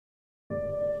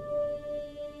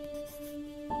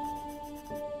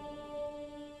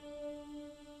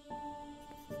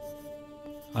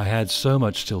I had so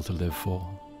much still to live for,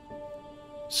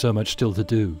 so much still to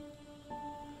do.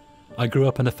 I grew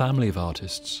up in a family of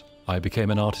artists. I became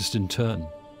an artist in turn.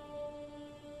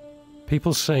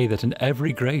 People say that in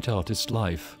every great artist's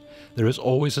life, there is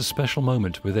always a special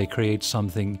moment where they create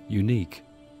something unique,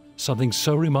 something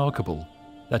so remarkable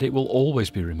that it will always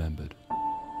be remembered.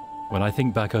 When I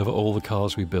think back over all the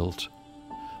cars we built,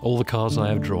 all the cars I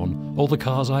have drawn, all the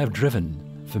cars I have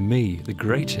driven, for me, the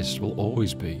greatest will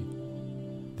always be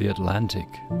the Atlantic.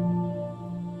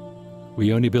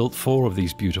 We only built 4 of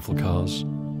these beautiful cars.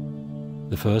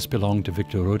 The first belonged to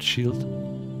Victor Rothschild,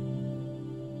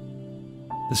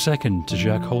 the second to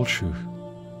Jacques Holschuh,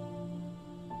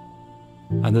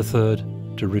 and the third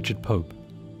to Richard Pope.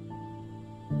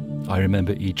 I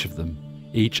remember each of them,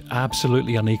 each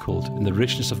absolutely unequaled in the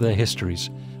richness of their histories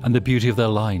and the beauty of their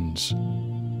lines.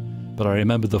 But I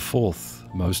remember the 4th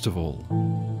most of all,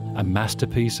 a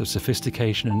masterpiece of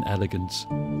sophistication and elegance,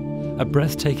 a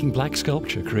breathtaking black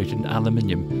sculpture created in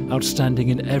aluminium, outstanding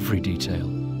in every detail.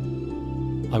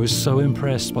 I was so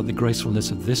impressed by the gracefulness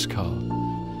of this car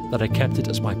that I kept it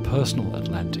as my personal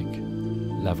Atlantic,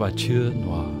 La Voiture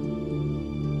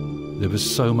Noire. There was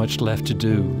so much left to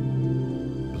do,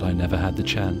 but I never had the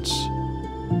chance.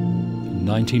 In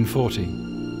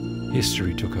 1940,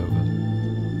 history took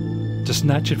over. To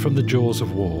snatch it from the jaws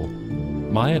of war,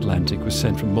 my Atlantic was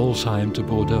sent from Molsheim to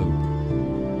Bordeaux.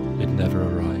 It never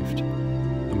arrived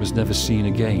and was never seen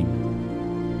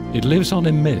again. It lives on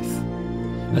in myth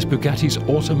as Bugatti's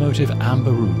automotive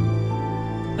amber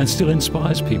room and still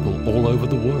inspires people all over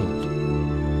the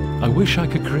world. I wish I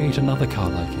could create another car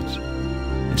like it,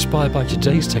 inspired by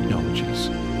today's technologies,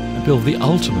 and build the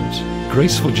ultimate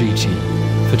graceful GT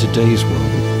for today's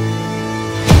world.